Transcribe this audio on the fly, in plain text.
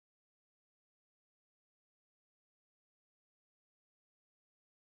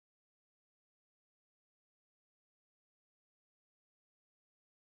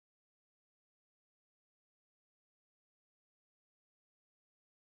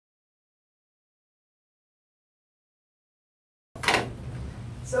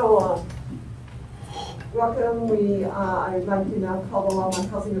So, welcome. I'd like to now call the Longmont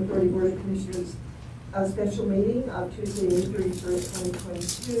Housing Authority Board of Commissioners a special meeting of Tuesday, May 31st,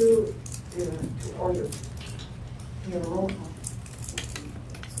 2022 to order. We have a roll call.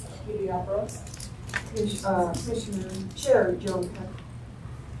 Commissioner Chair Joan Peck.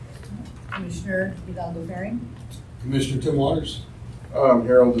 Commissioner Hidalgo Ferring. Commissioner Tim Waters.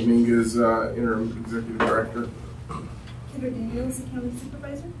 Harold Dominguez, Interim Executive Director. Kendra Daniels, County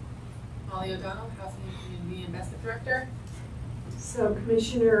Supervisor. Molly O'Donnell, Housing and Community Investment Director. So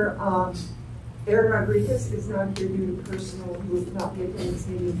Commissioner Aaron Rodriguez is not here due to personal, who is not here in this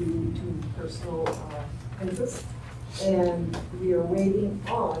meeting due to personal interests. And we are waiting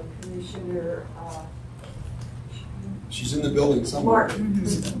on Commissioner She's in the building somewhere. Martin.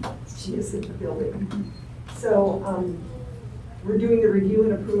 She is in the building. So we're doing the review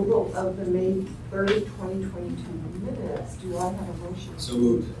and approval of the May 3rd, 2022 minutes. Do I have a motion? So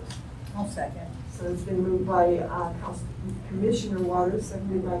moved. I'll second. So it's been moved by Commissioner Waters,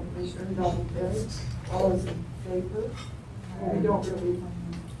 seconded by Commissioner Hidalgo Ferring. All those in favor? We don't really.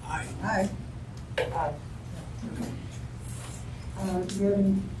 Aye. Aye. Aye. Do we have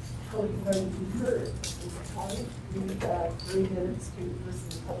any public invited to be heard at this point? We have 3 minutes to listen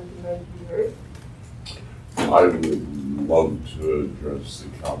to public invited to be heard. I would love to address the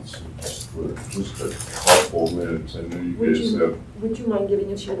council just for just a couple minutes. I know you guys have. Would you mind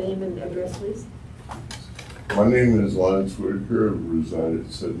giving us your name and address, please? My name is Lance Whitaker. I reside at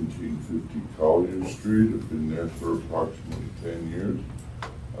 1750 Collier Street. I've been there for approximately 10 years.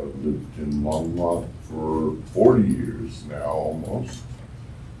 I've lived in Longmont for 40 years now, almost.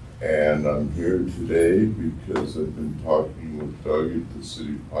 And I'm here today because I've been talking with Doug at the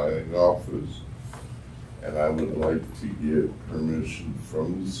City Planning Office. And I would like to get permission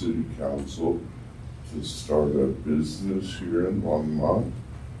from the City Council to start a business here in Longmont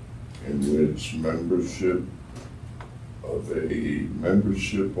in which membership of a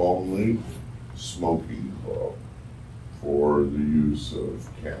membership-only smoking club for the use of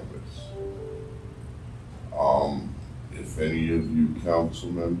cannabis. If any of you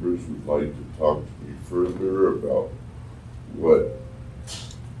council members would like to talk to me further about what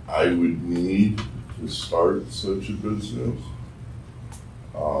I would need to start such a business,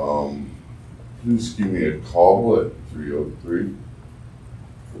 please give me a call at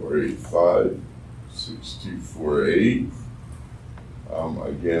 303-485-6248.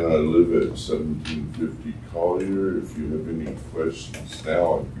 Again, I live at 1750 Collier. If you have any questions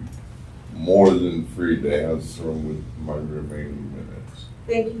now, I'd be more than free to answer them with my remaining minutes.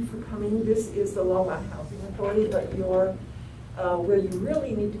 Thank you for coming. This is the Longmont Housing Authority, but you're where you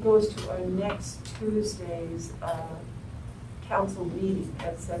really need to go is to our next Tuesday's council meeting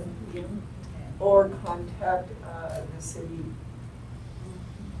at 7 p.m. or contact the city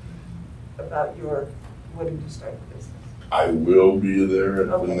about your wanting to start the business. I will be there at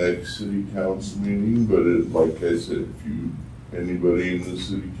the next city council meeting, but like I said, if anybody in the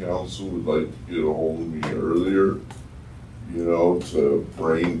city council would like to get a hold of me earlier, you know, to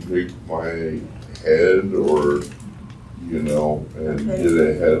brain pick my head or, you know, and get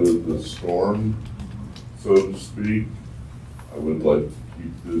ahead of the storm, so to speak, I would like to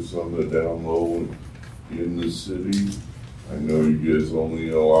keep this on the down low in the city. I know you guys only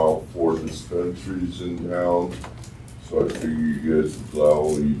allow 4 dispensaries in town, so I figure you guys would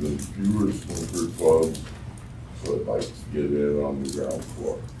allow even fewer smoker clubs. So I'd like to get in on the ground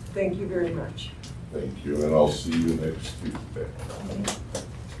floor. Thank you very much. Thank you, and I'll see you next Tuesday.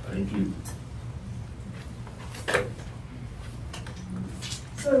 Thank you.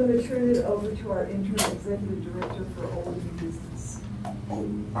 So I'm going to turn it over to our interim executive director for old new business. Oh,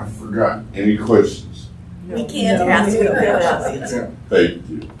 I forgot. Any questions? No. We can't ask questions. Thank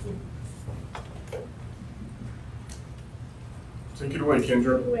you. Take it away,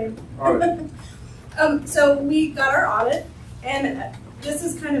 Kendra. Away. Audit. So we got our audit, and this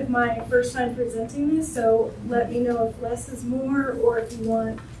is kind of my first time presenting this, so let me know if less is more or if you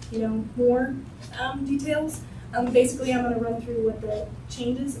want, you know, more details. Basically, I'm going to run through what the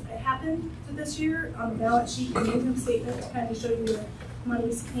changes that happened to this year on the balance sheet and the income statement to kind of show you where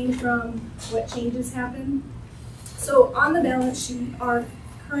monies came from, what changes happened. So on the balance sheet, our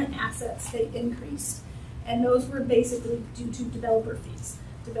current assets, they increased, and those were basically due to developer fees.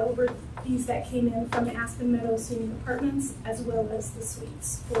 Developer fees that came in from the Aspen Meadows Senior Apartments, as well as the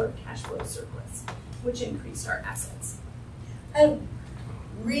suites for cash flow surplus, which increased our assets.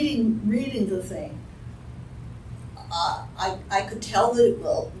 Reading the thing, I could tell that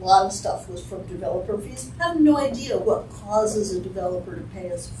a lot of stuff was from developer fees. I have no idea what causes a developer to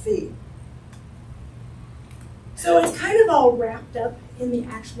pay us a fee. So it's kind of all wrapped up in the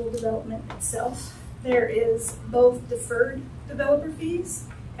actual development itself. There is both deferred developer fees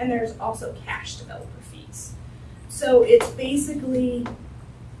and there's also cash developer fees. So it's basically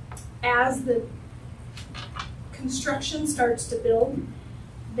as the construction starts to build,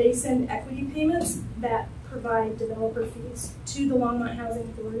 they send equity payments that provide developer fees to the Longmont Housing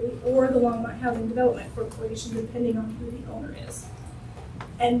Authority or the Longmont Housing Development Corporation, depending on who the owner is.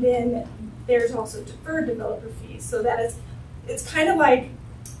 And then there's also deferred developer fees. So that is, it's kind of like,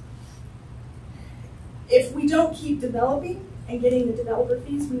 if we don't keep developing and getting the developer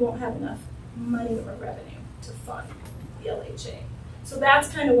fees, we won't have enough money or revenue to fund the LHA. So that's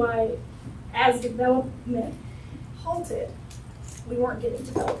kind of why, as development halted, we weren't getting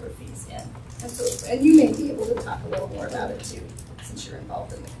developer fees in. And so, and you may be able to talk a little more about it too, since you're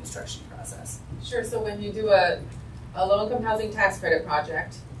involved in the construction process. Sure, so when you do a low-income housing tax credit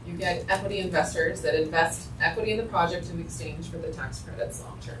project, you get equity investors that invest equity in the project in exchange for the tax credits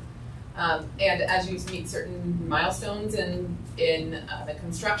long-term. And as you meet certain milestones in the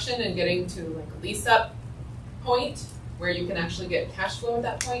construction and getting to like a lease-up point where you can actually get cash flow at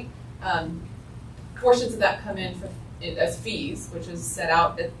that point, portions of that come in as fees, which is set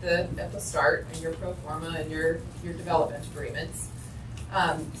out at the start in your pro forma and your development agreements.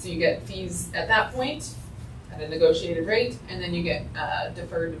 So you get fees at that point at a negotiated rate, and then you get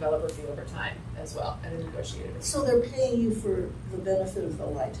deferred developer fee over time as well at a negotiated rate. So they're paying you for the benefit of the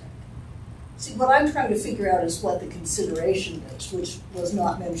LIHTC. See, what I'm trying to figure out is what the consideration is, which was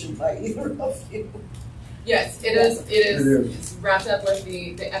not mentioned by either of you. Yes, it is. It's wrapped up with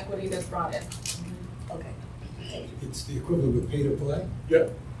the equity that's brought in. Okay. It's the equivalent of pay to play.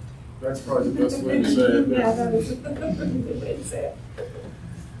 Yep. That's probably the best way to say it. Yeah, that is a good way to say it.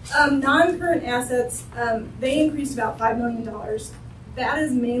 Non-current assets, they increased about $5 million. That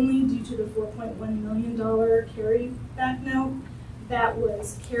is mainly due to the $4.1 million carryback note that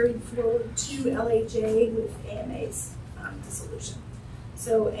was carried forward to LHA with AMA's dissolution.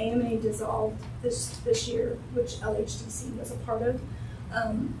 So AMA dissolved this year, which LHDC was a part of.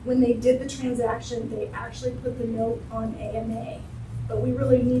 When they did the transaction, they actually put the note on AMA, but we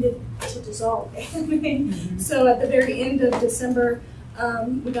really needed to dissolve AMA. So at the very end of December,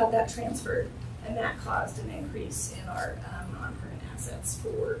 we got that transferred, and that caused an increase in our non-current assets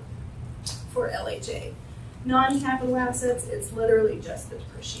for LHA. Non-capital assets, it's literally just the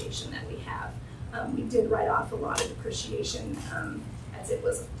depreciation that we have. We did write off a lot of depreciation as it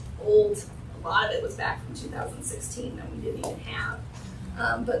was old. A lot of it was back from 2016 that we didn't even have.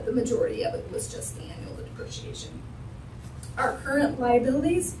 But the majority of it was just the annual depreciation. Our current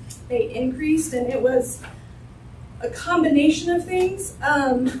liabilities, they increased, and it was a combination of things.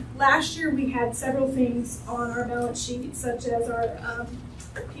 Last year we had several things on our balance sheet, such as our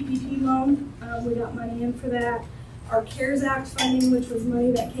PPP loan. We got money in for that. Our CARES Act funding, which was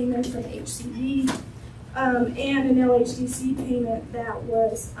money that came in from HCD, and an LHDC payment that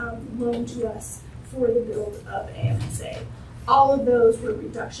was loaned to us for the build of AMSA. All of those were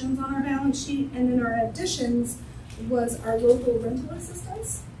reductions on our balance sheet, and then our additions was our local rental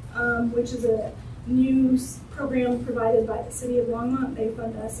assistance, which is a new program provided by the city of Longmont. They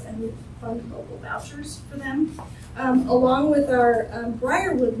fund us, and we fund local vouchers for them, along with our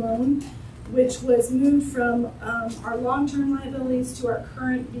Briarwood loan, which was moved from our long-term liabilities to our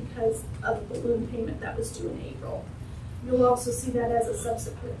current because of the balloon payment that was due in April. You'll also see that as a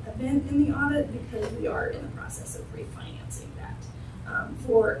subsequent event in the audit because we are in the process of refinancing that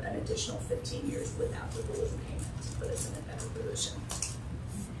for an additional 15 years without the balloon payment to put us in a better position.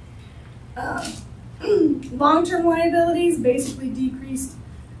 Long-term liabilities basically decreased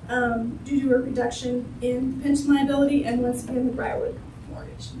due to a reduction in pension liability, and once again the Briarwood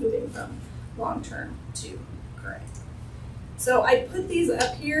mortgage moving from long-term to current. So I put these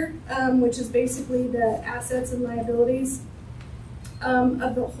up here, which is basically the assets and liabilities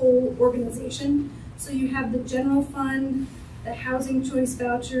of the whole organization. So you have the general fund, the housing choice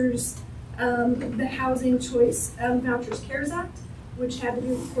vouchers, the housing choice vouchers CARES Act, which had to be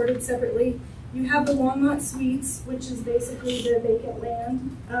reported separately. You have the Longmont Suites, which is basically the vacant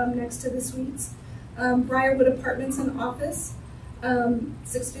land next to the suites. Briarwood Apartments and Office,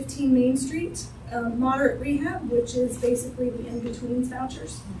 615 Main Street, Moderate Rehab, which is basically the in-betweens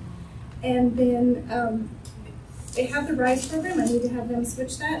vouchers. And then they have the RISE program. I need to have them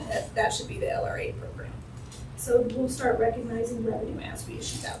switch that. That should be the LRA program. So we'll start recognizing revenue as we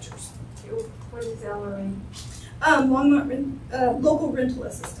issue vouchers. What is LRA? Longmont local rental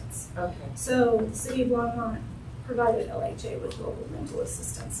assistance. Okay. So the city of Longmont provided LHA with local rental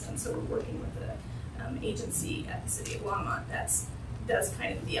assistance, and so we're working with an agency at the city of Longmont that's does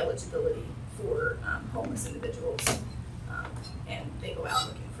kind of the eligibility for homeless individuals, and they go out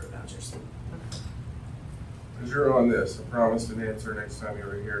looking for vouchers. As you're on this, I promised an answer next time you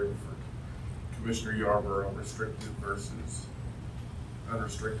were here for Commissioner Yarborough on restricted versus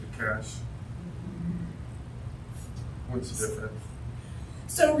unrestricted cash. What's the difference?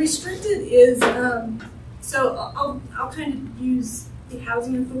 So restricted is, so I'll kind of use the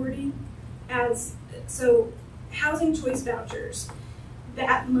housing authority as, so housing choice vouchers,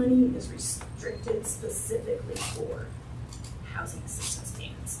 that money is restricted specifically for housing assistance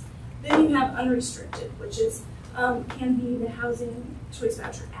payments. Then you have unrestricted, which is, can be the housing choice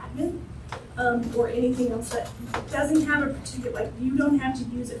voucher admin, or anything else that doesn't have a particular, like you don't have to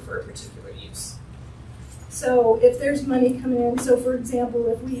use it for a particular use. So if there's money coming in, so for example,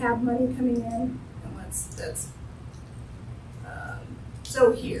 if we have money coming in, and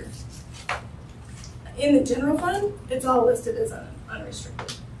so here, in the general fund, it's all listed as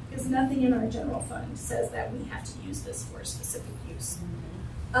unrestricted, because nothing in our general fund says that we have to use this for a specific use.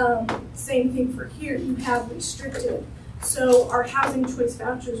 Same thing for here, you have restricted. So our housing choice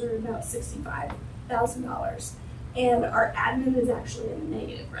vouchers are about $65,000, and our admin is actually in the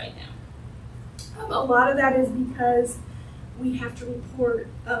negative right now. A lot of that is because we have to report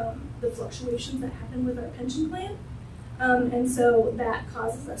the fluctuations that happen with our pension plan. And so that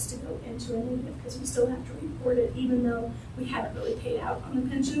causes us to go into a negative because we still have to report it, even though we haven't really paid out on the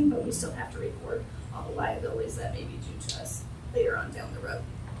pension, but we still have to report all the liabilities that may be due to us later on down the road.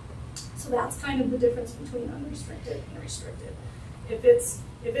 So that's kind of the difference between unrestricted and restricted. If it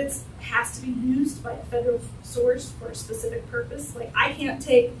has to be used by a federal source for a specific purpose, like I can't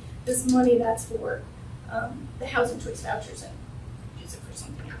take this money that's for the housing choice vouchers and use it for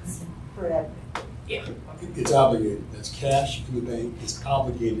something else. For admin. Yeah. It's obligated. That's cash in the bank. It's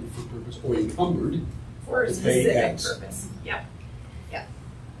obligated for purpose or encumbered. For a to pay specific X. purpose. Yep. Yep.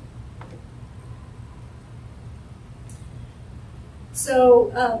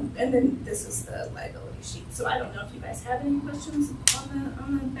 So, and then this is the liability sheet. So I don't know if you guys have any questions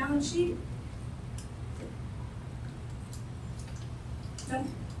on the balance sheet. No?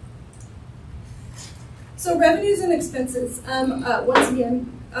 So revenues and expenses, once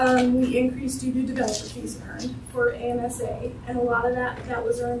again, we increased due to developer fees earned for AMSA, and a lot of that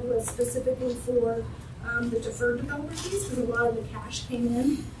was earned was specifically for the deferred developer fees, because a lot of the cash came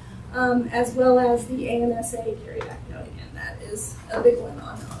in, as well as the AMSA carryback note. Again, that is a big one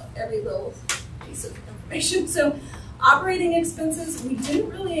on every little piece of information. So operating expenses, we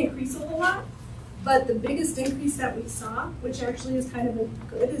didn't really increase a whole lot. But the biggest increase that we saw, which actually is kind of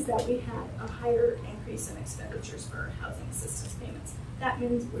good, is that we had a higher increase in expenditures for housing assistance payments. That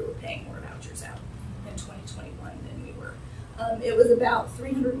means we were paying more vouchers out in 2021 than we were. It was about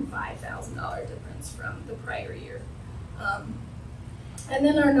 $305,000 difference from the prior year. And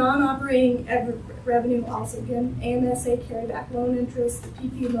then our non-operating revenue also, again, AMSA carryback loan interest, the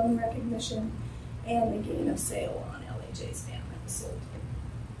PP loan recognition, and the gain of sale on LHA's van that was sold.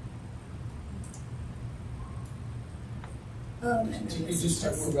 Can you just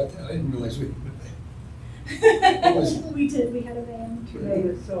talk more about that? I didn't realize we did. We did. We had a van.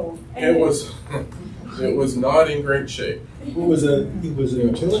 Today, so. It was not in great shape. What was a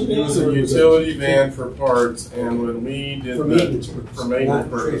utility? It was a utility van for parts, and when we did for maintenance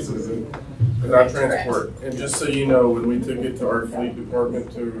purposes, and not transport. And just so you know, when we took it to our fleet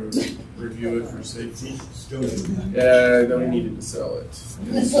department to review it for safety, then we needed to sell it.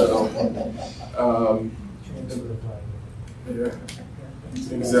 And so, yeah,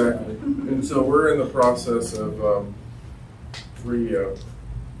 exactly. And so we're in the process of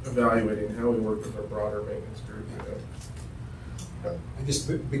evaluating how we work with our broader maintenance group. I just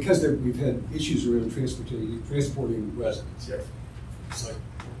because we've had issues around transporting residents. Yeah. It's like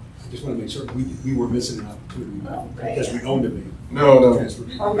I just want to make sure we were missing an opportunity because we owned a van. No. I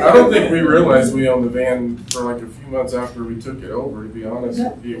don't think we realized we owned the van for like a few months after we took it over. To be honest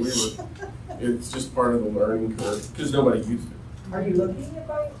with you, it's just part of the learning curve because nobody used it. Are you looking at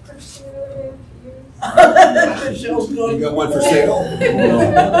buying, purchasing another van to use? You got one for sale?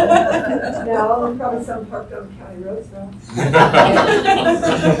 No, probably some parked on county roads now.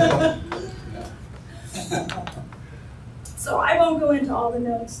 So I won't go into all the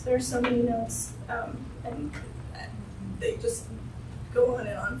notes. There's so many notes, and they just go on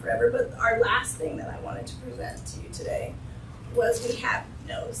and on forever. But our last thing that I wanted to present to you today was we have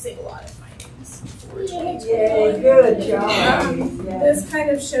no single audit findings for 2021. Yay, good job. This kind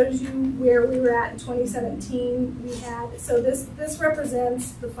of shows you where we were at in 2017. We had, so this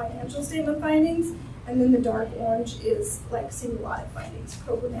represents the financial statement findings, and then the dark orange is like single audit findings,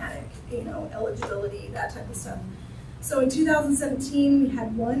 programmatic, eligibility, that type of stuff. So in 2017, we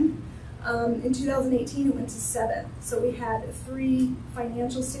had 1. In 2018, it went to 7. So we had 3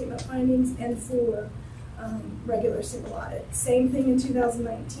 financial statement findings and 4 regular single audit. Same thing in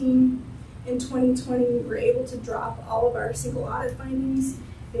 2019. In 2020, we were able to drop all of our single audit findings.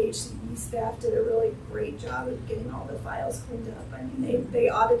 The HCB staff did a really great job of getting all the files cleaned up. I mean, they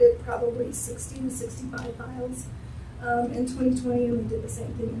audited probably 60 to 65 files in 2020, and we did the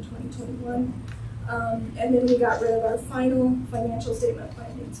same thing in 2021. And then we got rid of our final financial statement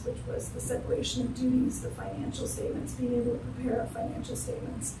findings, which was the separation of duties, the financial statements, being able to prepare our financial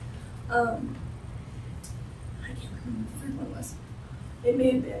statements. I can't remember what the third one was. It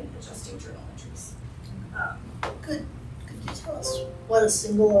may have been adjusting journal entries. Could you tell us what a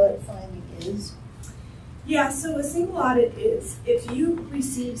single audit finding is? Yeah, so a single audit is if you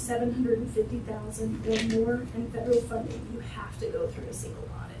receive $750,000 or more in federal funding, you have to go through a single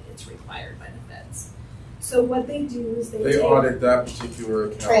audit. It's required by the feds. So what they do is they audit that particular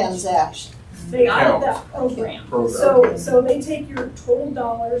account. Transaction. They audit that program. So they take your total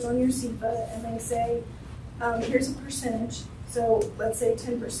dollars on your CFA and they say, here's a percentage. So let's say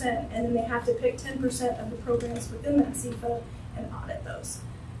 10%, and then they have to pick 10% of the programs within that CFA and audit those.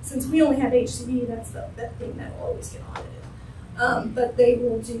 Since we only have HCB, that's that thing that will always get audited. But they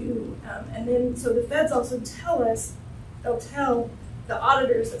will do, and then so the feds also tell us, they'll tell the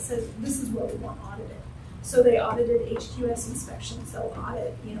auditors that says this is what we want audited. So they audited HQS inspections. They'll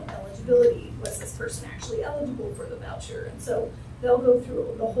audit, eligibility. Was this person actually eligible for the voucher? And so they'll go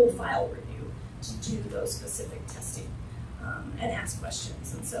through the whole file review to do those specific testing and ask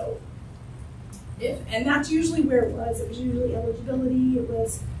questions. And so, and that's usually where it was. It was usually eligibility. It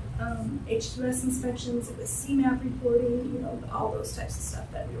was HQS inspections. It was CMAP reporting. All those types of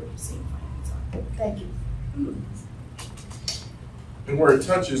stuff that we were seeing findings on. Thank you. Mm-hmm. And where it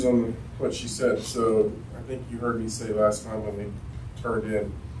touches on what she said, so I think you heard me say last time when we turned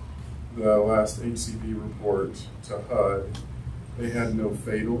in the last HCB report to HUD, they had no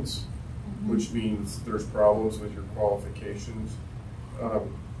fatals, which means there's problems with your qualifications.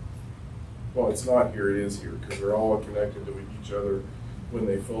 Well, it's not here, it is here, because they're all connected to each other when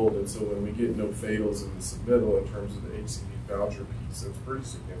they fold. And so when we get no fatals in the submittal in terms of the HCB voucher piece, that's pretty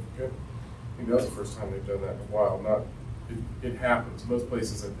significant. I think that's the first time they've done that in a while. It happens. Most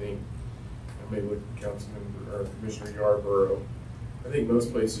places, I think, I may look at Councilman or Commissioner Yarborough, I think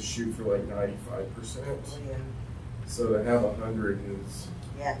most places shoot for like 95%. Oh, yeah. So to have 100 is...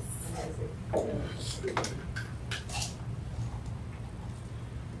 Yes.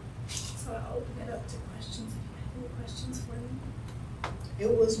 So I'll open it up to questions if you have any questions for me.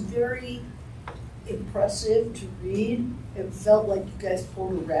 It was very impressive to read. It felt like you guys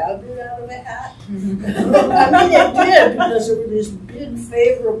pulled a rabbit out of a hat. I mean, it did, because there were these big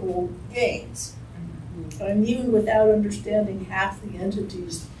favorable gains. And even without understanding half the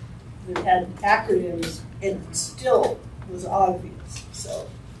entities that had acronyms, it still was obvious. So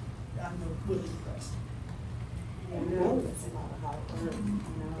I'm really impressed. I know it's a lot of hard work. I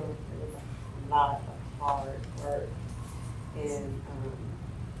know it was a lot of hard work. And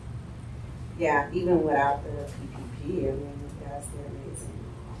yeah, even without the PPP, I mean, you guys did amazing.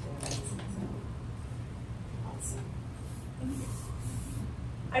 So awesome.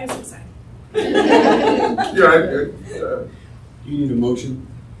 I was excited. Yeah, Do you need a motion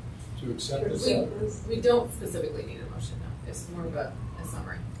to accept this? We don't specifically need a motion, no. It's more of a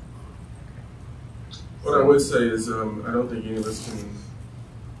summary. what I would say is I don't think any of us can...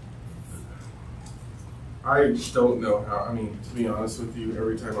 I don't know how, I mean, to be honest with you,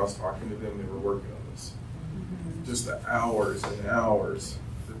 every time I was talking to them, they were working on this. Just the hours and hours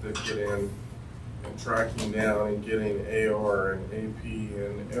that they put in and tracking down and getting AR and AP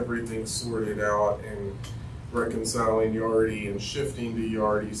and everything sorted out and reconciling Yardi and shifting to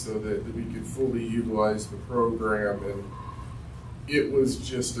Yardi so that we could fully utilize the program. And it was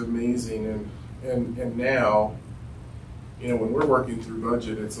just amazing. And now, when we're working through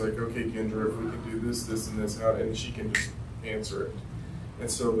budget, it's like, okay, Kendra, if we can do this, this, and this, how, and she can just answer it. And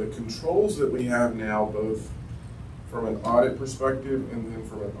so the controls that we have now, both from an audit perspective and then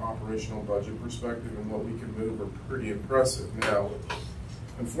from an operational budget perspective and what we can move, are pretty impressive. Now,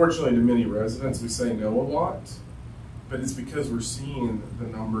 unfortunately, to many residents, we say no a lot, but it's because we're seeing the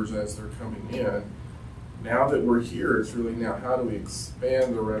numbers as they're coming in. Now that we're here, it's really now how do we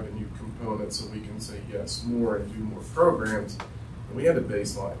expand the revenue component so we can say yes more and do more programs. And we had a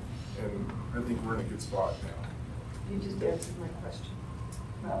baseline, and I think we're in a good spot now. You just answered my question.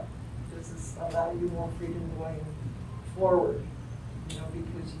 Well, does this allow you more freedom going forward?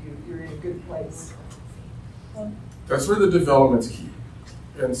 Because you're in a good place. That's where the development's key.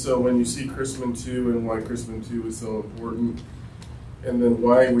 And so when you see Crispin 2 and why Crispin 2 is so important, and then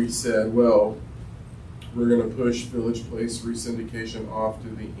why we said, well, we're going to push Village Place resyndication off to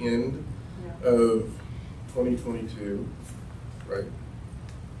the end of 2022, right?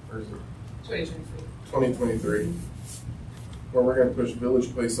 Or is it? 2023. 2023. Well, we're going to push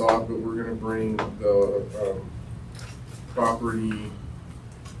Village Place off, but we're going to bring the property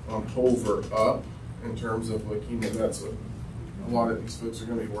on Culver up in terms of looking, and that's what a lot of these folks are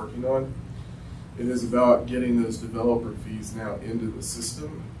going to be working on. It is about getting those developer fees now into the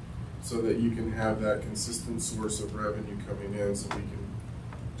system so that you can have that consistent source of revenue coming in so we can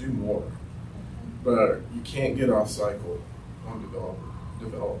do more. But you can't get off cycle on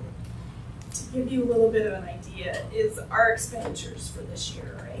development. To give you a little bit of an idea, is our expenditures for this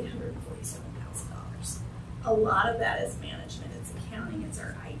year are $847,000. A lot of that is management, it's accounting, it's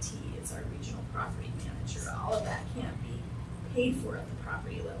our IT, it's our regional property manager. All of that can't be paid for at the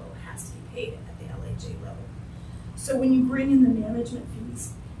property level, it has to be paid at the LHA level. So when you bring in the management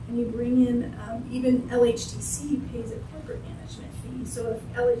fees, and you bring in, even LHDC pays a corporate management fee. So if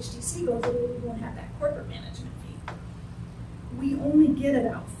LHDC goes away, we won't have that corporate management fee. We only get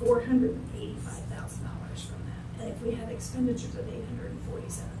about $485,000 from that. And if we have expenditures of $847,000,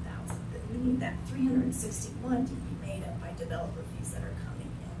 then we need that $361 to be made up by developer fees that are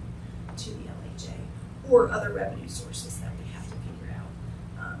coming in to the LHA or other revenue sources that we have to figure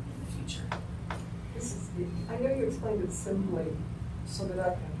out in the future. I know you explained it simply so that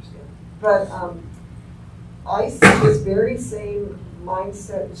I can understand, but I see this very same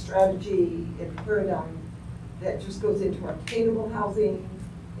mindset and strategy and paradigm that just goes into attainable housing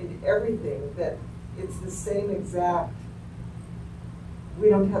and everything, that it's the same exact, we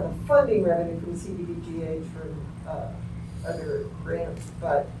don't have the funding revenue from CDBGH from other grants,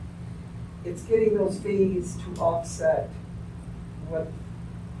 but it's getting those fees to offset what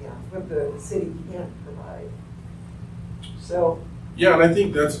the city can't provide. So. Yeah, and I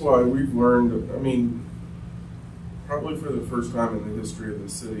think that's why we've learned, I mean, probably for the first time in the history of the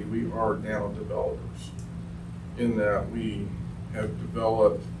city, we are now developers. In that we have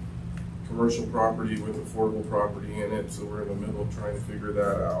developed commercial property with affordable property in it, so we're in the middle of trying to figure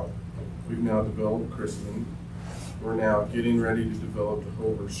that out. We've now developed Crispin. We're now getting ready to develop the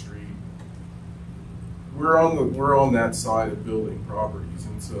Culver Street. We're on that side of building properties,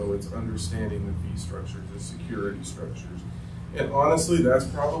 and so it's understanding the fee structures, the security structures. And honestly, that's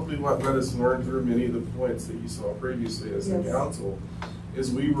probably what let us learn through many of the points that you saw previously as the council,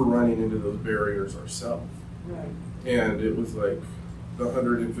 is we were running into those barriers ourselves. Right. And it was like the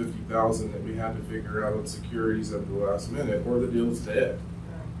 $150,000 that we had to figure out on securities at the last minute, or the deal's dead.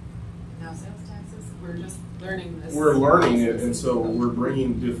 Now sales taxes, we're just learning this. We're learning it, and so we're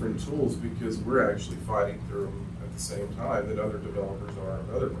bringing different tools because we're actually fighting through them at the same time that other developers are of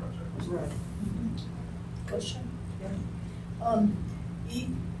other projects. Right. Question? Yeah.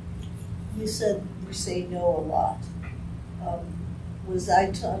 You said we say no a lot. Was I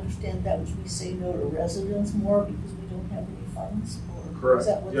to understand that we say no to residents more because we don't have any funds? Or Correct. Is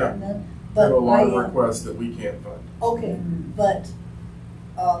that what Yeah. that meant? We have a lot of requests that we can't fund. Okay, but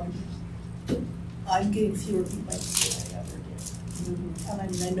I'm getting fewer complaints than I ever did. And I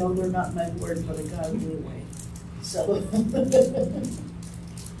mean, I know they're not my word, but I got them anyway. So.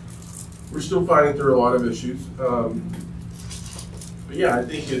 We're still fighting through a lot of issues. But yeah, I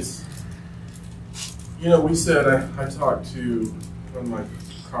think it's, we said, I talked to on my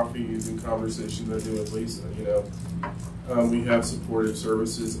coffees and conversations I do with Lisa, we have supportive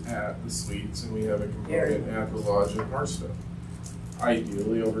services at the suites and we have a component at the lodge in Hearthstone.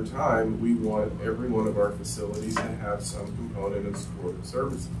 Ideally, over time, we want every one of our facilities to have some component of supportive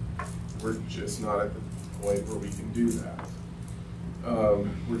services. We're just not at the point where we can do that.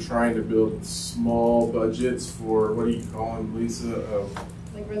 We're trying to build small budgets for, what do you call them, Lisa?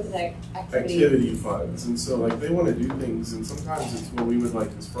 Like resident activity funds. And so they want to do things, and sometimes it's, well, we would like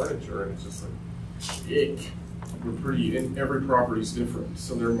this furniture, and it's just like, ick. And every property's different,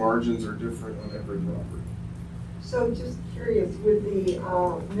 so their margins are different on every property. So just curious, with the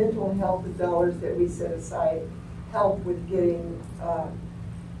mental health dollars that we set aside, help with getting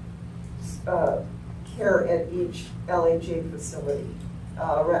care at each LHA facility.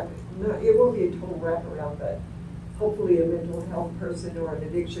 It won't be a total wraparound, but hopefully a mental health person or an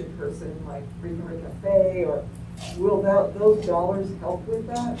addiction person like Recovery Cafe, or will those dollars help with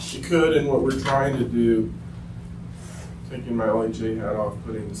that? It could, and what we're trying to do, taking my LHA hat off,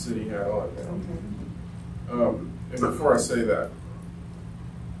 putting the city hat on now. Okay. And before I say that,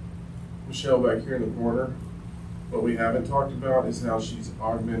 Michelle back here in the corner, what we haven't talked about is how she's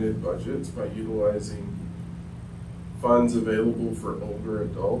augmented budgets by utilizing funds available for older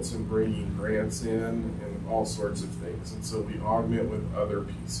adults and bringing grants in and all sorts of things. And so we augment with other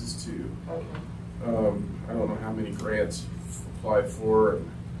pieces too. Okay. I don't know how many grants you've applied for,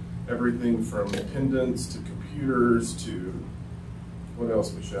 everything from pendants to computers to, what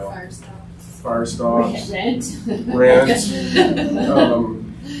else, Michelle? Fire stops. Rent.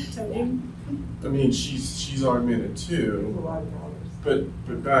 I mean, she's augmented too. A lot of dollars.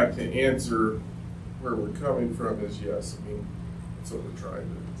 But back to answer where we're coming from is yes. I mean, that's what we're trying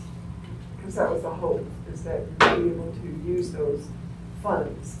to. Because that was the hope, is that you'd be able to use those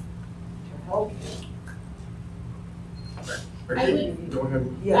funds to help you. Okay, go ahead.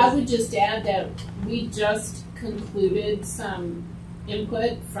 I Yes. would just add that we just concluded some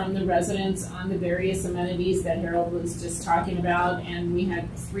input from the residents on the various amenities that Harold was just talking about, and we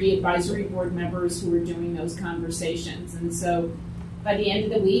had 3 advisory board members who were doing those conversations. And so by the end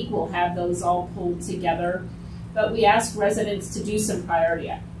of the week, we'll have those all pulled together. But we asked residents to do some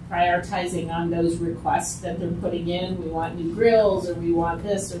prioritizing on those requests that they're putting in. We want new grills, or we want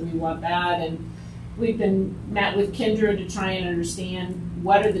this, or we want that. And we've been met with Kendra to try and understand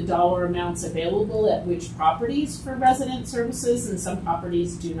what are the dollar amounts available at which properties for resident services, and some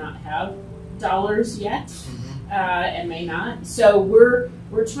properties do not have dollars yet, and may not. So we're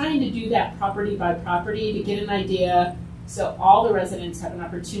trying to do that property by property to get an idea, so all the residents have an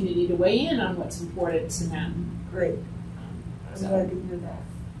opportunity to weigh in on what's important to them. Great. I'm glad to hear that.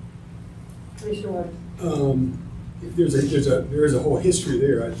 Commissioner Webb. There is a whole history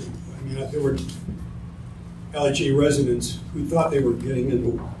there. I think. I mean, there were LHA residents who thought they were getting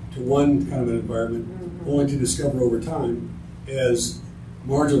into one kind of an environment, only to discover over time, as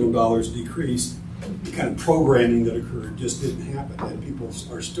marginal dollars decreased, the kind of programming that occurred just didn't happen, and people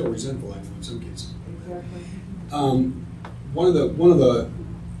are still resentful, I know, in some cases. Exactly. One of the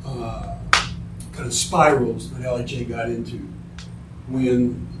kind of spirals that LHA got into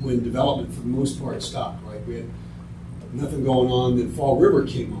when development for the most part stopped, right? We had nothing going on. Then Fall River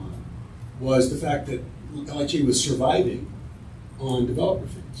came on, was the fact that LHA was surviving on developer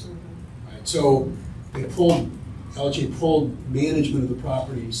fees. Right? So LHA pulled management of the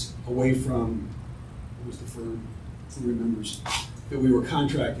properties away from, what was the firm, who remembers, that we were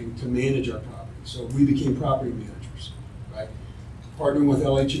contracting to manage our properties. So we became property managers, right? Partnering with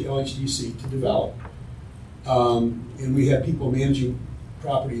LHDC to develop. And we had people managing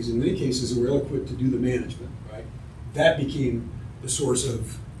properties, in many cases, that were ill-equipped to do the management, right? That became the source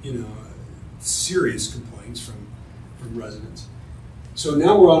of, serious complaints from residents. So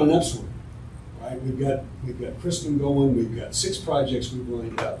now we're on an upswing, right? We've got Crispin going. We've got 6 projects we've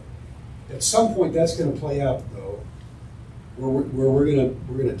lined up. At some point, that's going to play out, though, where we're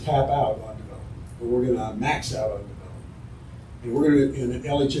going to tap out on development, or we're going to max out on development, and we're going to, in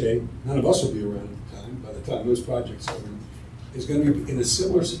LHA, none of us will be around at the time. By the time those projects are in, is going to be in a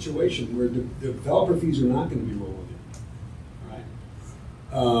similar situation where the developer fees are not going to be rolling in, right?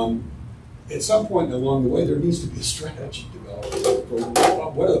 At some point along the way, there needs to be a strategy developed for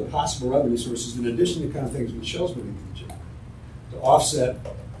what are the possible revenue sources, in addition to the kind of things Michelle's been mentioning, to offset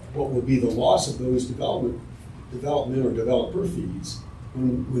what will be the loss of those development or developer fees.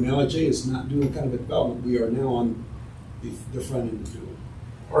 When LHA is not doing kind of a development, we are now on the front end to do it.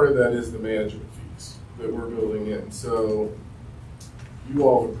 Part of that is the management fees that we're building in. So you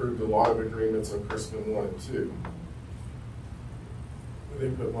all have approved a lot of agreements on Crispin 1 and 2. They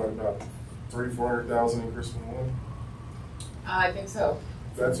put what, about $300,000-$400,000 in Crispin 1? I think so.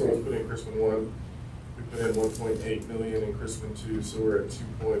 That's what was put in Crispin 1. We put in $1.8 million in Crispin 2, so we're at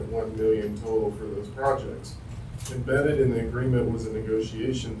 $2.1 million total for those projects. Embedded in the agreement was a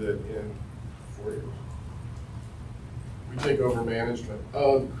negotiation that in 4 years, we take over management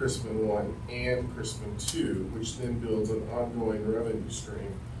of Crispin 1 and Crispin 2, which then builds an ongoing revenue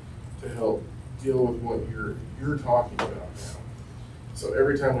stream to help deal with what you're talking about now. So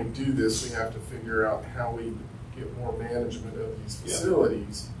every time we do this, we have to figure out how we get more management of these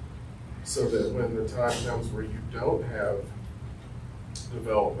facilities, so that when the time comes where you don't have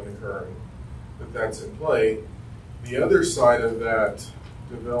development occurring, that's in play. The other side of that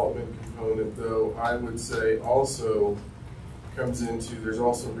development component, though, I would say also comes into, there's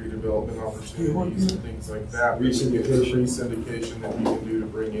also redevelopment opportunities and things like that. Re-syndication that we can do to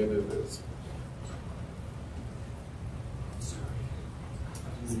bring into this.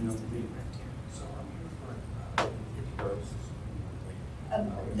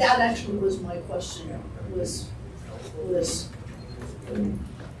 That actually was my question, was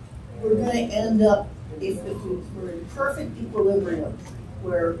we're going to end up, if we're in perfect equilibrium,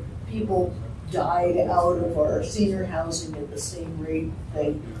 where people died out of our senior housing at the same rate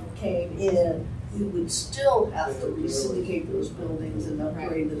they came in, we would still have to re-syndicate those buildings and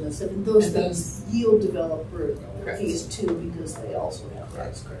upgrade them and stuff. And those things yield developer fees too, because they also have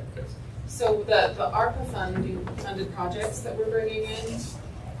tax credits. So the ARPA funded projects that we're bringing in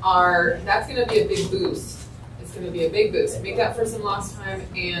that's gonna be a big boost. It's gonna be a big boost. Make up for some lost time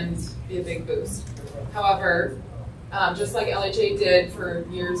and be a big boost. However, just like LHA did for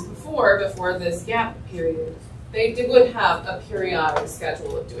years before this gap period, they would have a periodic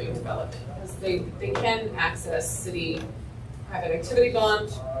schedule of doing development, because they can access city private activity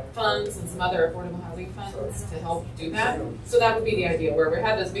bond funds and some other affordable housing funds to help do that. So that would be the idea, where we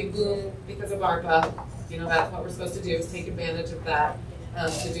have this big boom because of ARPA. You know, that's what we're supposed to do, is take advantage of that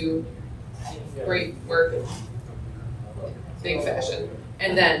to do great work in big fashion,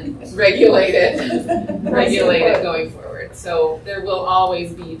 and then regulate it going forward. So there will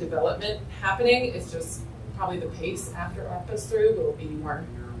always be development happening. It's just probably the pace after ARPA's through will be more.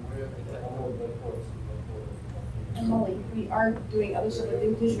 And Molly, we are doing other stuff with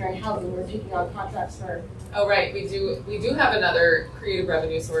inclusionary housing. We're taking on contracts for. Oh right, we do have another creative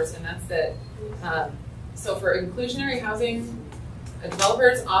revenue source, and that's that. So for inclusionary housing,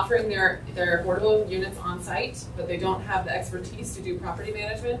 developers offering their affordable units on site, but they don't have the expertise to do property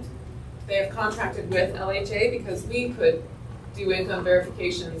management. They have contracted with LHA because we could do income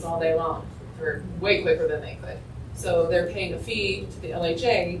verifications all day long, for way quicker than they could. So they're paying a fee to the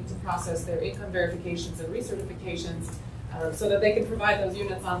LHA to process their income verifications and recertifications, so that they can provide those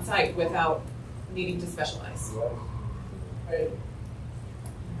units on site without needing to specialize.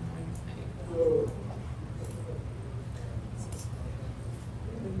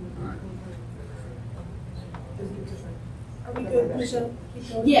 Are we good, Michelle? Keep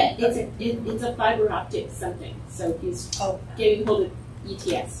going. Yeah, it's a fiber optic something, so he's getting hold of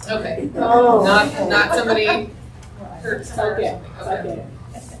ETS. Okay. Oh. Not somebody hurt It's somewhere or okay. something.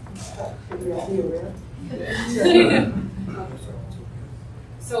 It's okay.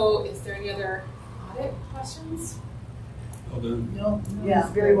 So is there any other audit questions? Well done. No, Yeah,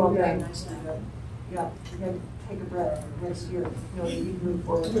 very well done. Nice done. Yeah, you got to take a breath next year. You know, you move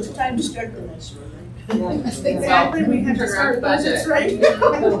forward. It's time to start the next one, Yeah. Exactly, we have to Turn around start the budgets, right? Turn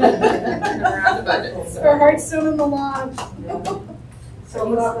around the budget. So. Our heart's still in the lawn. So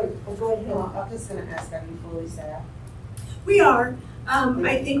let's go ahead. I'm just gonna ask, are you fully staffed? We are.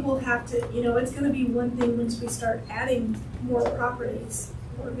 I think we'll have to, it's gonna be one thing once we start adding more properties,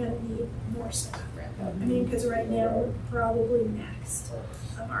 we're gonna need more staff. I mean, because right now we're probably maxed.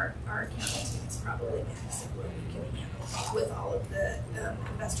 Our accounting team is probably maxed at what we can handle with all of the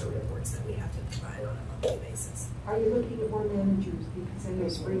investor reports that we have to provide on a monthly basis. Are you looking at more managers? Because I know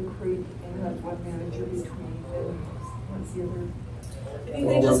Spring Creek and have one manager between, and what's the other? I think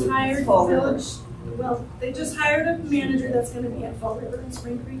they just hired Fall River. Village. Well, they just hired a manager that's going to be at Fall River and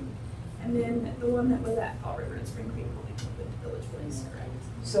Spring Creek, and then the one that was at Fall River and Spring Creek will be moved to Village Place, correct?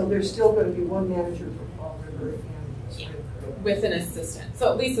 So there's still going to be one manager for Fall River and Spring Creek. With an assistant.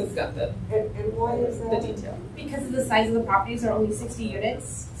 So Lisa's got the And why is that? detail. Because of the size of the properties are only 60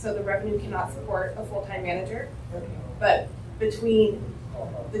 units, so the revenue cannot support a full-time manager. Okay. But between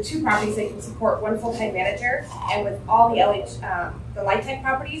the two properties, they can support one full-time manager, and with all the the Light Tech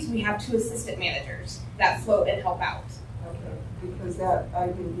properties, we have 2 assistant managers that float and help out. Okay, because that,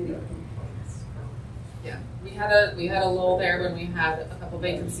 I've been getting complaints. Yeah, we had a lull there when we had a couple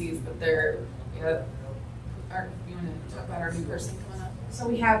vacancies, but you want to talk about our new person coming up? So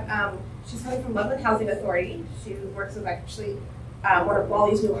we have, she's coming from Loveland Housing Authority. She works with actually one of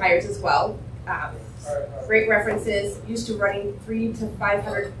Wally's new hires as well. Great references, used to running 300 to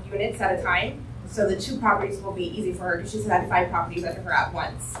 500 units at a time. So the 2 properties will be easy for her because she's had 5 properties under her at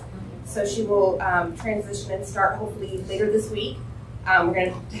once. So she will transition and start hopefully later this week. We're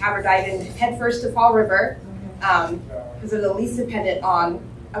going to have her dive in head first to Fall River because they're the least dependent on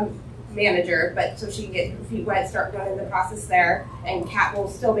a manager, but so she can get her feet wet, start running the process there. And Kat will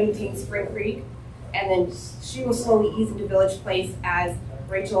still maintain Spring Creek, and then she will slowly ease into Village Place as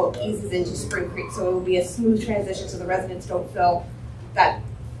Rachel eases into Spring Creek. So it will be a smooth transition so the residents don't feel that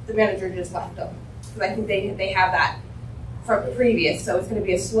the manager just left them. Because I think they have that from previous. So it's going to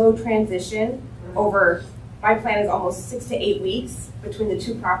be a slow transition over, my plan is almost 6 to 8 weeks between the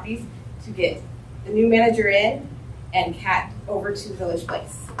 2 properties to get the new manager in and Kat over to Village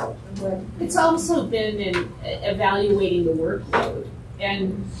Place. It's also been in evaluating the workload.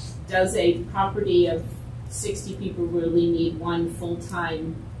 And does a property of 60 people really need one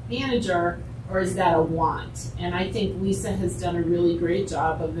full-time manager, or is that a want? And I think Lisa has done a really great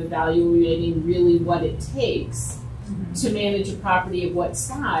job of evaluating really what it takes to manage a property of what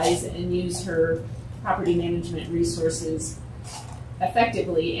size and use her property management resources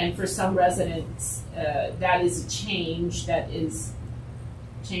effectively, and for some residents, that is a change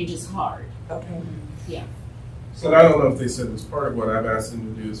change is hard. Okay. Yeah. So I don't know if they said this, part of what I've asked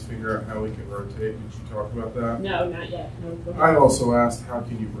them to do is figure out how we can rotate. Did you talk about that? No, not yet. No, go ahead. I also asked, how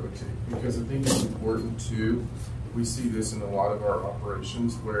can you rotate? Because I think it's important too. We see this in a lot of our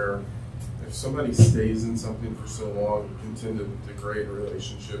operations where if somebody stays in something for so long, it can tend to degrade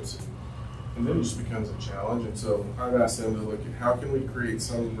relationships, and then it just becomes a challenge. And so I've asked them to look at how can we create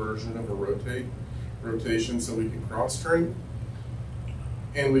some version of a rotation so we can cross-train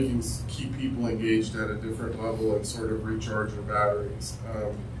and we can keep people engaged at a different level and sort of recharge their batteries.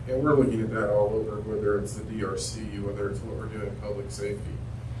 And we're looking at that all over, whether it's the DRC, whether it's what we're doing in public safety.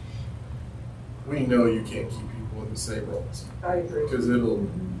 We know you can't keep people in the same roles. I agree. Because it'll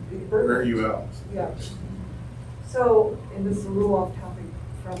wear you out. Yeah. So, and this is a little off topic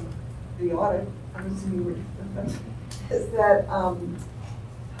from the audit, I'm assuming we're is that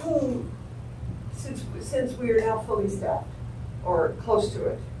who, since we are now fully staffed, or close to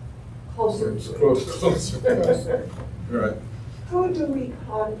it, closer to Closer. Right. Who do we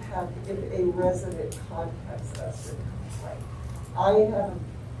contact if a resident contacts us with a complaint?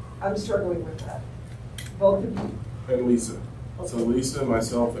 I'm struggling with that. Both of you? And Lisa. So Lisa,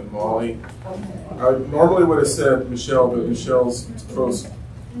 myself, and Molly. Okay. I normally would have said Michelle, but Michelle's close to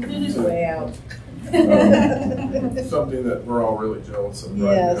Way out. something that we're all really jealous of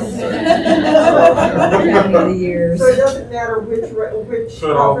Yes. right now. So it doesn't matter which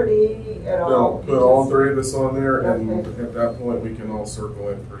property at all? No, put all three of us on there, and Okay. at that point, we can all circle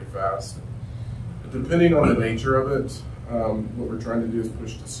in pretty fast. Depending on the nature of it, what we're trying to do is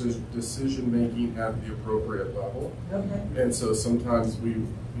push decision-making at the appropriate level. Okay. And so sometimes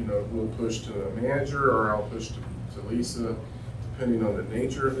we'll push to a manager, or I'll push to Lisa. Depending on the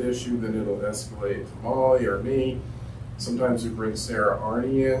nature of the issue, then it'll escalate to Molly or me. Sometimes we bring Sarah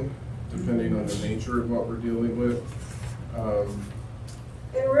Arnie in, depending on the nature of what we're dealing with.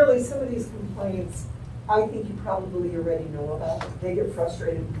 And really, some of these complaints, I think you probably already know about. They get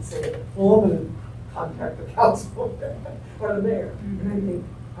frustrated and say, well, I'm going to contact the council or the mayor. And I think,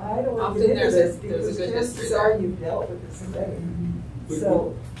 I don't want to get into this because chances are you've dealt with this thing.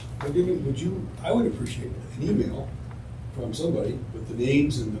 So, I would appreciate an email from somebody with the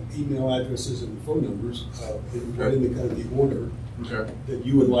names and the email addresses and the phone numbers, right in the kind of the order that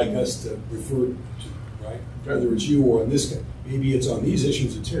you would like us to refer to, right? Whether it's you or on this guy. Maybe it's on these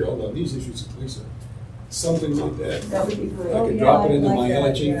issues it's Harold, on these issues it's Lisa. Something like that. That would be great. I could drop it into my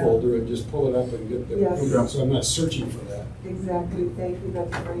LHA folder and just pull it up and get the, Yes. so I'm not searching for that. Exactly, thank you,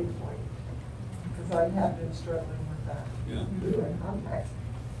 that's a great point. Because I have been struggling with that. Yeah. Who do I contact?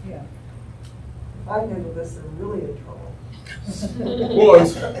 Yeah. If I handle this, I'm really in trouble. Well,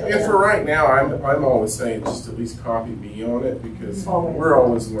 and for right now, I'm always saying just at least copy me on it, because we're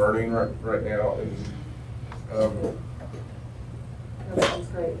always learning right now. And That sounds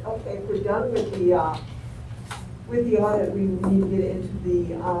great. Okay, if we're done with the audit, we need to get into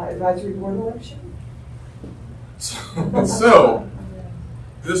the advisory board election. So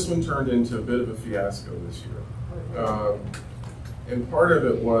this one turned into a bit of a fiasco this year. And part of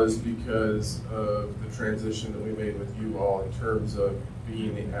it was because of the transition that we made with you all in terms of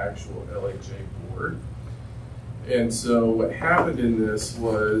being the actual LHA board. And so what happened in this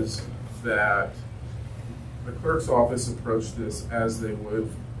was that the clerk's office approached this as they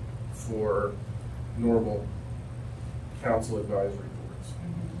would for normal council advisory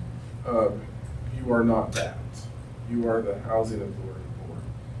boards. You are not that. You are the Housing Authority Board,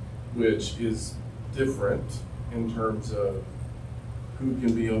 which is different in terms of who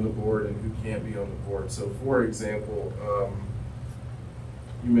can be on the board and who can't be on the board. So for example,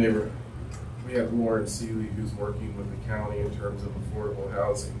 we have Lauren Seeley, who's working with the county in terms of affordable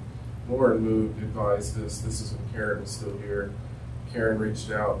housing. Lauren advised us, this is when Karen was still here. Karen reached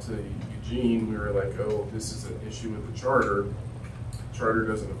out to Eugene. We were like, oh, this is an issue with the charter. The charter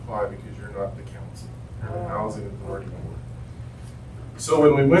doesn't apply because you're not the council, you're the Housing Authority Board. So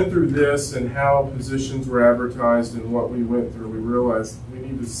when we went through this and how positions were advertised and what we went through, we realized we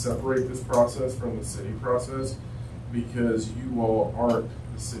need to separate this process from the city process, because you all aren't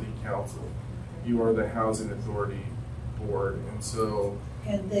the city council. You are the Housing Authority Board. And so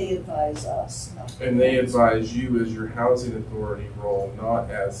And they advise us. and they advise you as your Housing Authority role,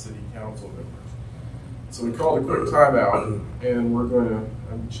 not as city council members. So we called a quick timeout, and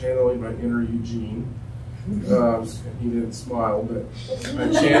I'm channeling my inner Eugene. He didn't smile, but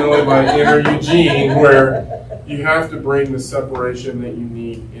I'm channeling my inner Eugene, where you have to bring the separation that you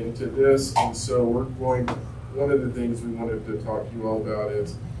need into this. And so one of the things we wanted to talk to you all about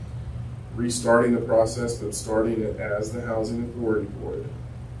is restarting the process, but starting it as the Housing Authority Board.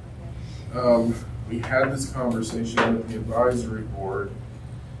 We had this conversation with the advisory board,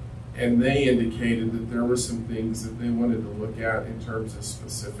 and they indicated that there were some things that they wanted to look at in terms of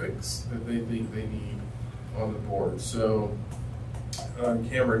specifics that they think they need on the board. So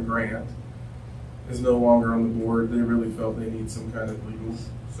Cameron Grant is no longer on the board. They really felt they need some kind of legal,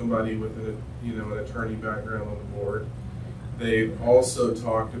 somebody with an attorney background on the board. They've also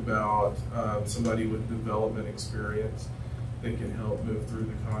talked about somebody with development experience that can help move through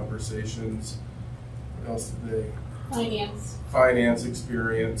the conversations. What else did they? Finance. Finance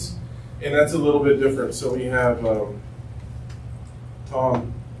experience. And that's a little bit different. So we have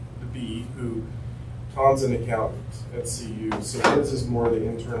Tom the B, who Tom's an accountant at CU. So his is more the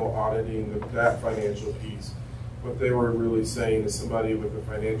internal auditing, that financial piece. What they were really saying is somebody with a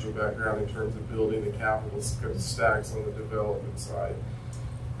financial background in terms of building the capital stacks on the development side.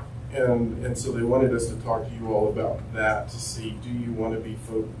 And so they wanted us to talk to you all about that to see, do you want to be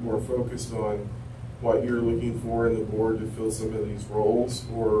more focused on what you're looking for in the board to fill some of these roles,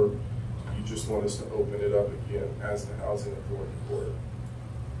 or do you just want us to open it up again as the Housing Authority Board?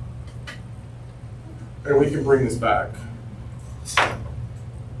 And we can bring this back.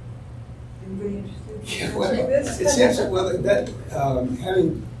 Anybody interested? Yeah, well, it's absolutely, that,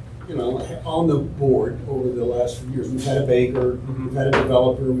 having, on the board over the last few years, we've had a banker, we've had a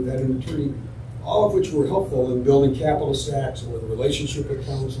developer, we've had an attorney, all of which were helpful in building capital stacks or the relationship with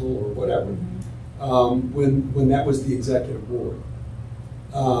council or whatever, when that was the executive board.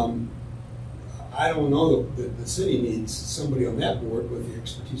 I don't know that the city needs somebody on that board with the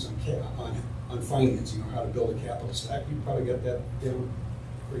expertise on financing or how to build a capital stack. You probably got that down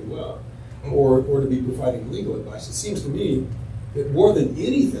pretty well. Or to be providing legal advice. It seems to me that more than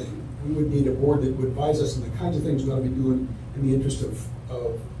anything, we would need a board that would advise us on the kinds of things we ought to be doing in the interest of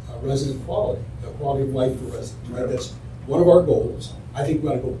resident quality, the quality of life for residents, right? That's one of our goals. I think we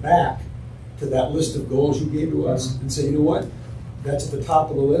ought to go back to that list of goals you gave to us and say, you know what, that's at the top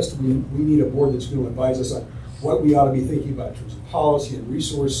of the list. We need a board that's going to advise us on what we ought to be thinking about in terms of policy and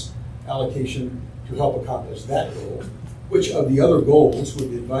resource allocation to help accomplish that goal. Which of the other goals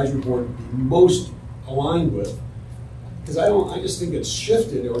would the advisory board be most aligned with? Because I just think it's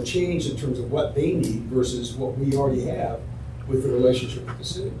shifted or changed in terms of what they need versus what we already have with the relationship with the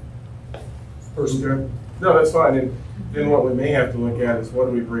city. Personally. Okay. No, that's fine. And then what we may have to look at is what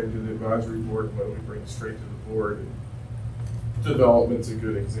do we bring to the advisory board and what do we bring straight to the board. And development's a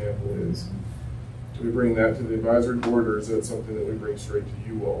good example. Is do we bring that to the advisory board, or is that something that we bring straight to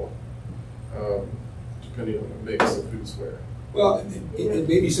you all? Depending on the mix of who's where. Well, it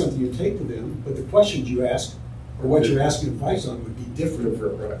may be something you take to them, but the questions you ask or what you're asking advice on would be different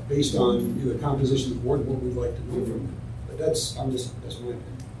right. Based on the composition of the board and what we'd like to do from them. But that's my opinion.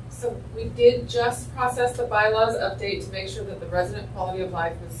 So we did just process the bylaws update to make sure that the resident quality of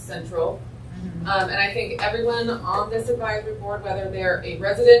life was central. And I think everyone on this advisory board, whether they're a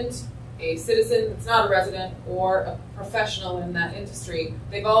resident, a citizen that's not a resident, or a professional in that industry,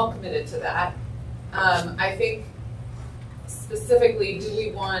 they've all committed to that. I think specifically, do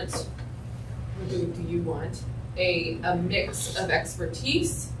you want a mix of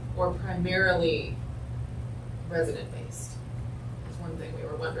expertise or primarily resident-based? That's one thing we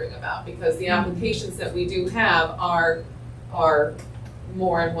were wondering about, because the applications that we do have are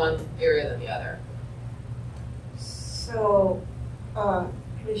more in one area than the other. So,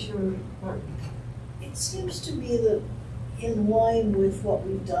 Commissioner Martin. It seems to me that in line with what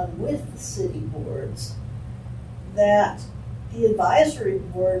we've done with the city boards, that the advisory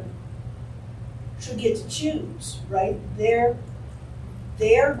board should get to choose, right? They're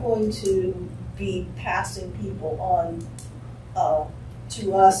going to be passing people on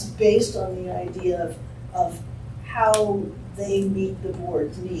to us based on the idea of how they meet the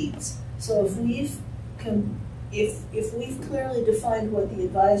board's needs. So if we've clearly defined what the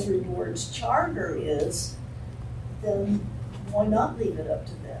advisory board's charter is, then why not leave it up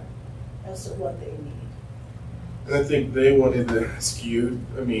to them as to what they need? And I think they wanted to ask you,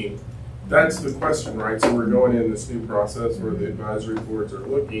 that's the question, right? So we're going in this new process where the advisory boards are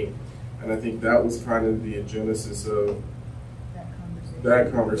looking, and I think that was kind of the genesis of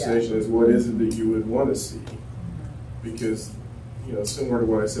that conversation is what is it that you would want to see? Because, similar to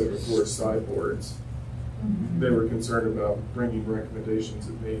what I said before, side boards, they were concerned about bringing recommendations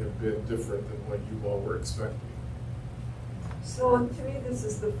that may have been different than what you all were expecting. So to me, this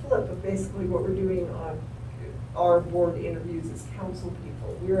is the flip of basically what we're doing on our board interviews as council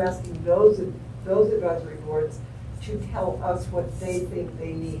people. We're asking those advisory boards to tell us what they think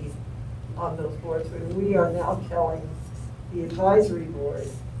they need on those boards, and we are now telling the advisory board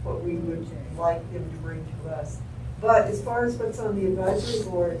what we would would like them to bring to us. But as far as what's on the advisory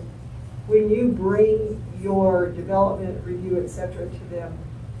board, when you bring your development review, et cetera, to them,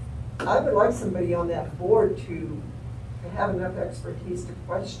 I would like somebody on that board to have enough expertise to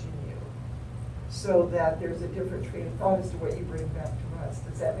question you so that there's a different train of thought as to what you bring back to us.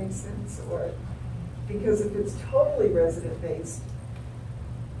 Does that make sense? Or because if it's totally resident-based,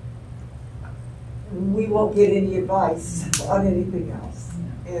 we won't get any advice on anything else.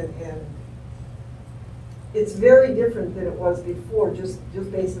 And it's very different than it was before, just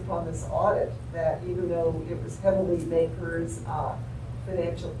based upon this audit, that even though it was heavily bankers,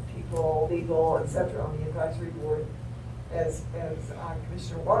 financial people, legal, et cetera, on the advisory board, as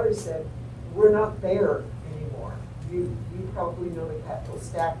Commissioner Waters said, we're not there anymore. You probably know the capital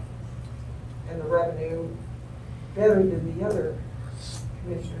stack and the revenue better than the other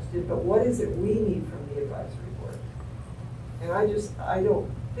commissioners did, but what is it we need from the advisory board? And I don't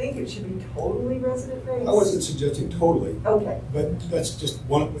think it should be totally resident-based. I wasn't suggesting totally. Okay. But that's just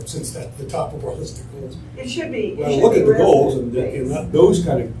one, since that's the top of our list of goals. It should be. Well, look at the goals and not those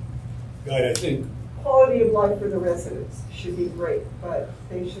kind of guide, I think. Quality of life for the residents should be great, but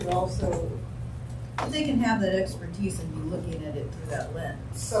they should also. They can have that expertise and be looking at it through that lens.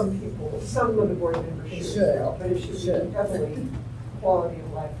 Some people, some of the board members should, but it should be heavily quality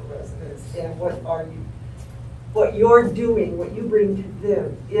of life for residents. And what you're doing, what you bring to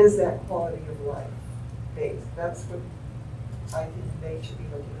them is that quality of life base. That's what I think they should be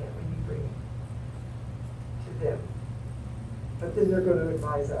looking at when you bring it to them. But then they're going to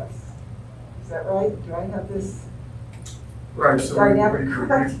advise us. Is that right? Do I have this right, so dynamic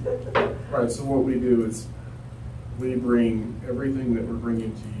correct? Right, so what we do is we bring everything that we're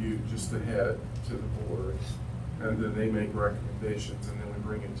bringing to you just ahead to the board, and then they make recommendations, and then we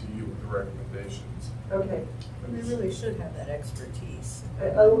bring it to you with the recommendations. Okay. And they really should have that expertise.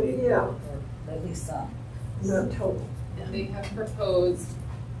 Yeah. Or at least some. Not total. And they have proposed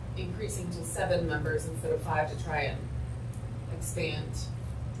increasing to 7 members instead of 5 to try and expand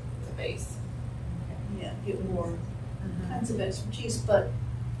the base. Yeah, get more kinds of expertise, but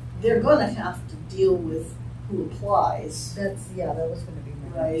they're gonna have to deal with who applies. That was gonna be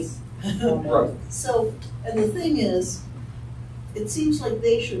my Right. Right. So, and the thing is, it seems like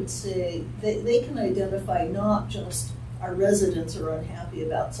they should say, they can identify not just our residents are unhappy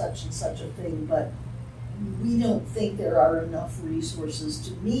about such and such a thing, but we don't think there are enough resources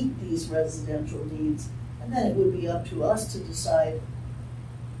to meet these residential needs. And then it would be up to us to decide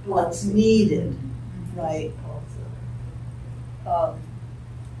what's needed, right?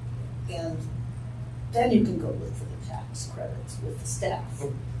 And then you can go look for the tax credits with the staff.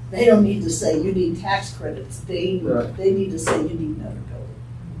 They don't need to say you need tax credits. They need to say you need another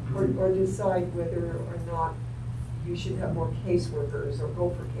building. Or decide whether or not you should have more caseworkers or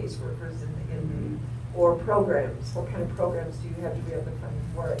go for caseworkers or programs. What kind of programs do you have to be able to come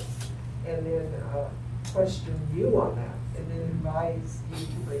and work? And then question you on that, and then advise you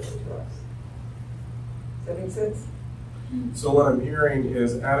to bring it to us. Does that make sense? So what I'm hearing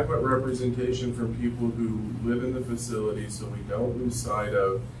is adequate representation from people who live in the facility, so we don't lose sight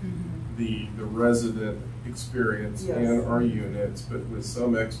of the resident experience in our units, but with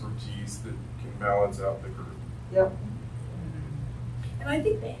some expertise that can balance out the group. Yep. And I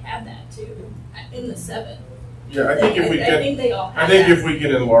think they have that too, in the 7. Yeah, I think if we can. I think they all have I think that. if we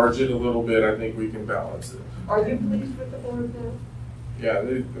can enlarge it a little bit, I think we can balance it. Are you pleased with the board now? Yeah,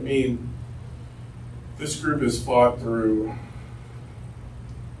 I mean, this group has fought through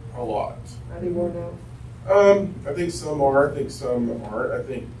a lot. Are they worn out? I think some are. I think some aren't. I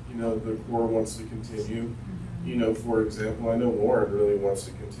think the Corps wants to continue. For example, I know Lauren really wants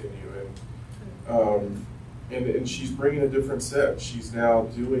to continue, and she's bringing a different set. She's now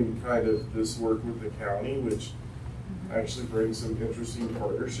doing kind of this work with the county, which actually brings some interesting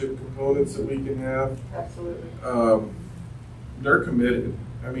partnership components that we can have. Absolutely. They're committed.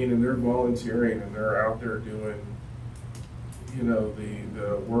 I mean, and they're volunteering, and they're out there doing,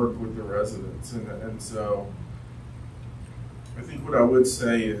 the work with the residents, and so I think what I would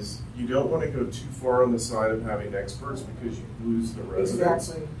say is you don't want to go too far on the side of having experts because you lose the residents,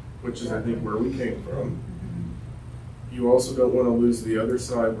 Exactly. which is I think where we came from. You also don't want to lose the other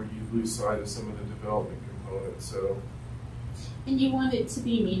side where you lose sight of some of the development components. So. And you want it to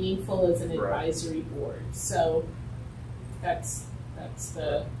be meaningful as an Right. advisory board, so that's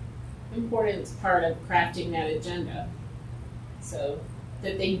the important part of crafting that agenda. So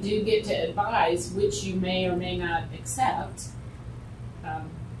that they do get to advise, which you may or may not accept.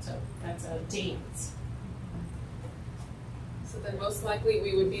 So that's a dance. So then most likely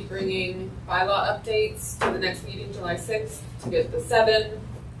we would be bringing bylaw updates to the next meeting, July 6th, to get the 7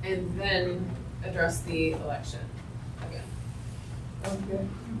 and then address the election again. Okay.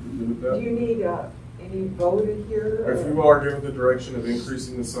 You good with that? Do you need any voted here? If you are given the direction of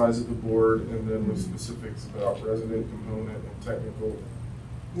increasing the size of the board and then with specifics about resident component and technical,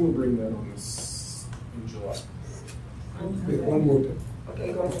 we'll bring that on this in July. Okay, one more.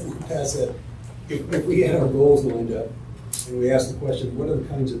 Okay, go ahead. Past that, if we had our goals lined up and we asked the question,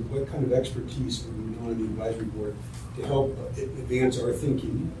 what kind of expertise would we want on the advisory board to help advance our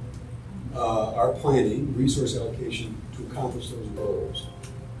thinking, our planning, resource allocation to accomplish those goals?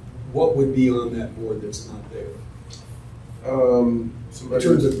 What would be on that board that's not there? In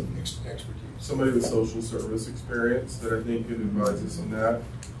terms of expertise. Somebody with social service experience that I think could advise us on that.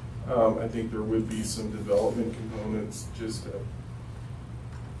 I think there would be some development components just to.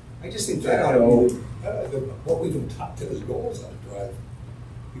 I just think that ought to be what we've been taught as goals ought to drive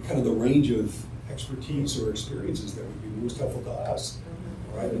kind of the range of expertise or experiences that would be most helpful to us,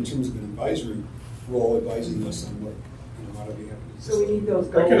 right? In terms of an advisory role, advising us on what ought to be happening. So we need those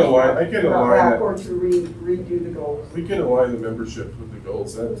goals. I can align that. Or to redo the goals. We can align the membership with the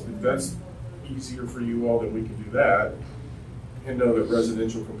goals. If that's easier for you all, then we can do that. And know that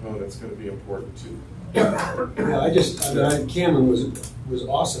residential component's going to be important too. Yeah, Cameron was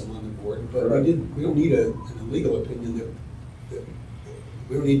awesome on the board, but we don't need an legal opinion that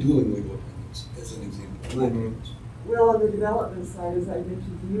we don't need dueling legal opinions as an example. Well, on the development side, as I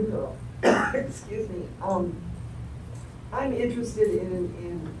mentioned to you, though, excuse me, I'm interested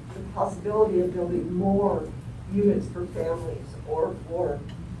in the possibility of building more units for families or for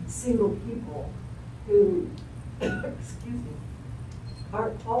single people who, excuse me,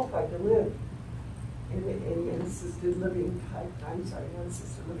 aren't qualified to live in an assisted living type, I'm sorry, not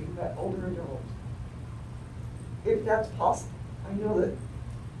assisted living, but older adult. If that's possible.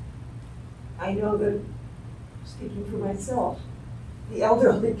 I know that, speaking for myself, the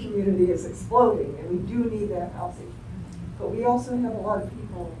elderly community is exploding and we do need that housing. But we also have a lot of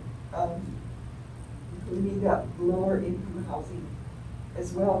people who need that lower income housing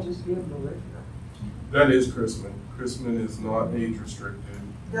as well, just to be able to live here. That is Chrisman. Chrisman is not age restricted.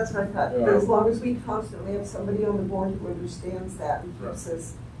 That's what I thought. But as long as we constantly have somebody on the board who understands that and keeps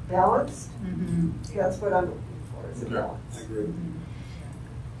us balanced, that's what I'm looking for, is a balance. I agree.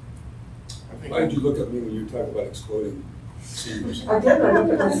 Why did you look at me when you talk about exploding seniors? I did. I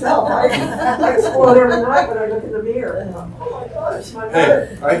look at myself. I explode every night when I look in the mirror. And I'm, oh my gosh, my mother.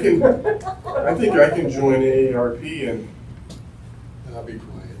 Hey, I think I can join AARP and I'll be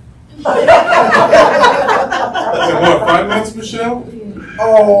quiet. What, 5 months, Michelle?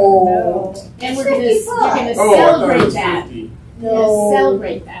 Oh. No. And we're gonna celebrate that. 50. We're gonna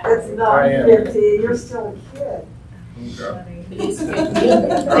celebrate that. It's not 50. You're still a kid. Okay. It's 50. I'm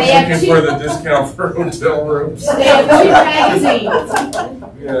looking for the discount for hotel rooms. They have 2 magazines.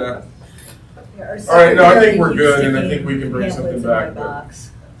 Yeah. All right, no, I think we're good, and I think we can bring something back.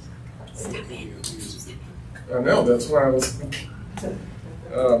 I know, that's why I was thinking.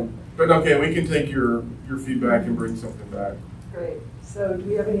 But okay, we can take your feedback and bring something back. Great. So do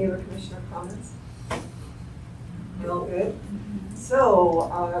we have any other commissioner comments? No, good. So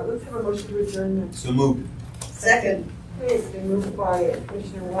let's have a motion to adjourn. So moved. Second. Okay, it's been moved by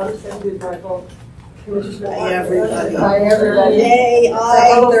Commissioner Waters, seconded by both Commissioner By Waters. everybody. By everybody. Yay, All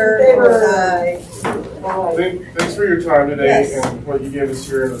aye, those in favor? Thanks for your time today Yes. and what you gave us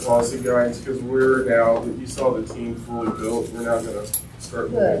here in the policy guidance, because we're now, you saw the team fully built, we're now going to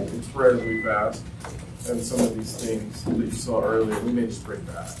start moving incredibly fast. And some of these things that you saw earlier, we may just bring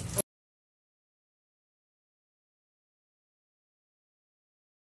back.